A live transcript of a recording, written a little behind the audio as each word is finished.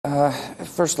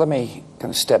First, let me kind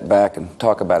of step back and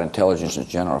talk about intelligence in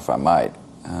general, if I might.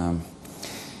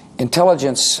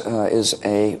 Intelligence is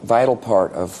a vital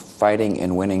part of fighting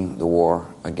and winning the war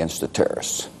against the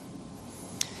terrorists.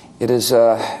 It is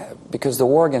because the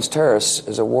war against terrorists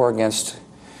is a war against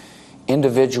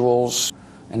individuals,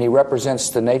 and he represents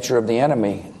the nature of the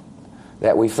enemy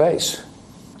that we face.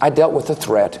 I dealt with the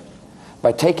threat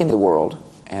by taking the world,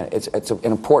 and it's an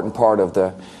important part of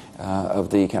the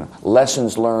kind of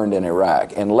lessons learned in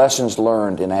Iraq and lessons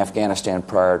learned in Afghanistan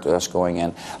prior to us going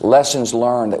in, lessons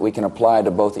learned that we can apply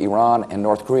to both Iran and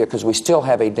North Korea, because we still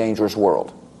have a dangerous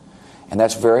world. And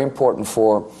that's very important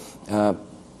for,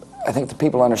 I think the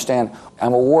people understand,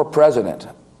 I'm a war president.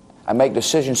 I make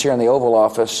decisions here in the Oval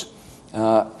Office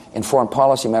in foreign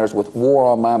policy matters with war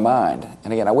on my mind.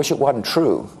 And again, I wish it wasn't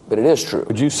true, but it is true.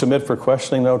 Would you submit for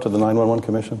questioning, though, to the 911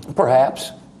 Commission?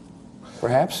 Perhaps.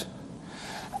 Perhaps.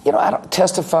 You know, I don't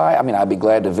testify. I mean, I'd be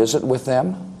glad to visit with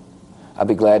them. I'd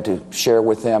be glad to share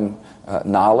with them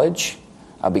knowledge.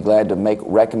 I'd be glad to make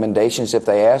recommendations if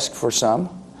they ask for some.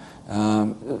 I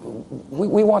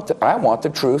want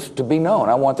the truth to be known.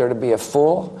 I want there to be a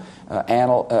full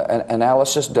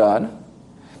analysis done.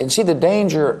 And see, the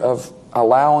danger of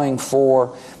allowing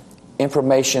for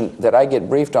information that I get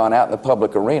briefed on out in the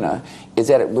public arena is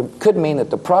that it could mean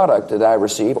that the product that I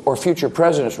receive or future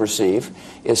presidents receive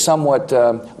is somewhat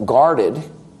guarded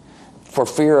for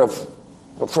fear of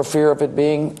it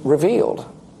being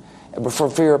revealed, for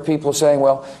fear of people saying,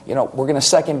 well, you know, we're going to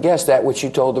second guess that which you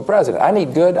told the president. I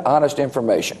need good, honest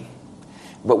information.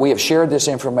 But we have shared this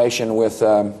information with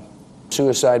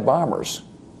suicide bombers.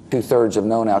 2/3 of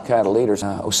known al-Qaeda leaders,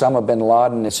 Osama bin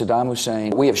Ladin and Saddam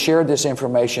Hussien. We have shared this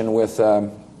information with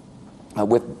both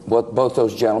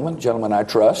those gentlemen I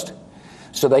trust,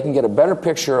 so they can get a better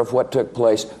picture of what took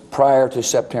place prior to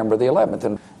September the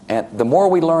 11th. And the more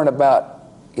we learn about,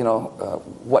 you know,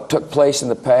 what took place in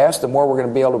the past, the more we're going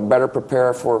to be able to better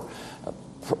prepare for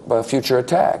a future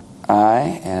attack.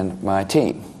 I and my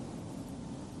team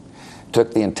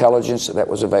took the intelligence that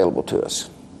was available to us,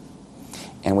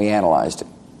 and we analyzed it.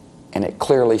 And it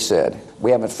clearly said,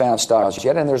 we haven't found stocks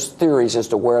yet, and there's theories as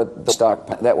to where the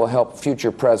stock that will help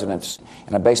future presidents.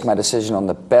 And I base my decision on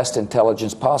the best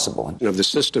intelligence possible. Of the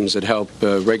systems that help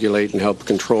regulate and help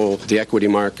control the equity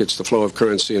markets, the flow of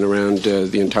currency, and around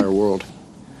the entire world.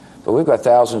 But we've got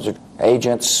thousands of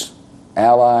agents,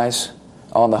 allies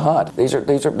on the hunt. These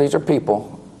are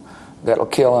people that'll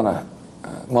kill in a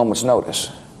moment's notice,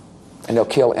 and they'll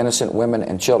kill innocent women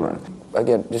and children.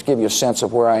 Again, just give you a sense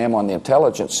of where I am on the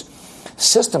intelligence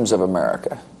systems of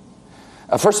America.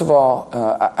 First of all,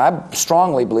 I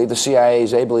strongly believe the CIA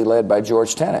is ably led by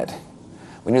George Tenet.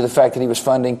 We knew the fact that he was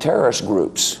funding terrorist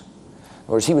groups,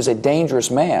 whereas he was a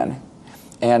dangerous man,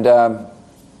 and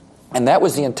that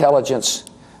was the intelligence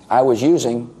I was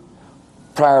using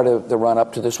prior to the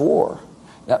run-up to this war.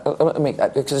 Now,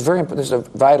 this is a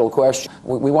vital question.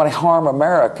 We want to harm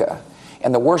America,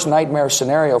 and the worst nightmare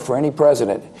scenario for any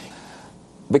president.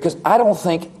 Because I don't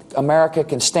think America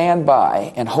can stand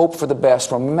by and hope for the best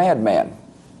from a madman.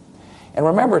 And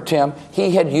remember, Tim,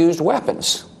 he had used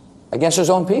weapons against his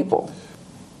own people.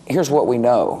 Here's what we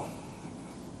know,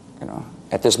 you know,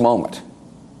 at this moment.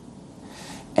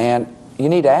 And you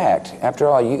need to act. After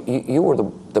all, you were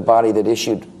the body that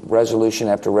issued resolution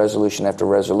after resolution after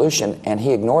resolution, and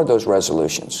he ignored those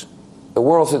resolutions. The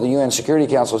world through the UN Security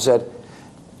Council said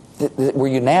we're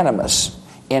unanimous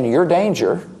in your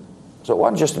danger. So it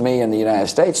wasn't just me in the United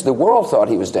States. The world thought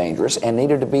he was dangerous and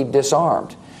needed to be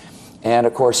disarmed. And,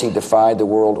 of course, he defied the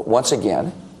world once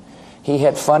again. He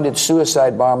had funded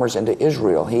suicide bombers into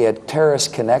Israel. He had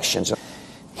terrorist connections.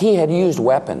 He had used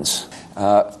weapons.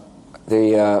 First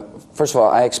of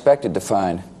all, I expected to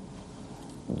find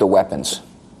the weapons.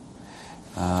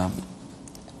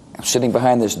 Sitting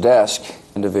behind this desk,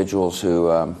 individuals who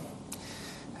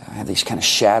have these kind of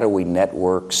shadowy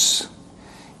networks,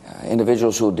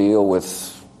 individuals who deal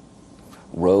with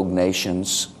rogue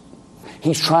nations.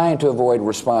 He's trying to avoid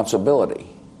responsibility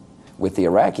with the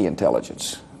Iraqi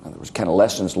intelligence. There was kind of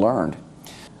lessons learned.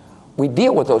 We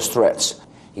deal with those threats.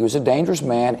 He was a dangerous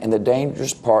man in the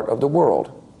dangerous part of the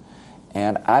world.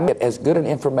 And I get as good an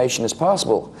information as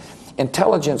possible.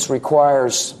 Intelligence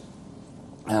requires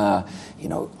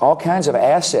all kinds of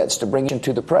assets to bring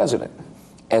into the president.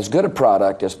 As good a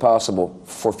product as possible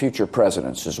for future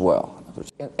presidents as well.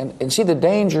 And see, the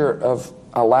danger of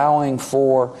allowing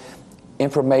for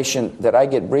information that I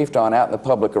get briefed on out in the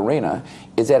public arena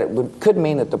is that it could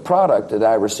mean that the product that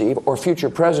I receive or future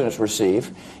presidents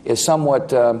receive is somewhat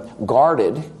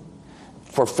guarded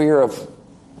for fear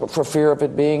of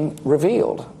it being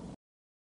revealed.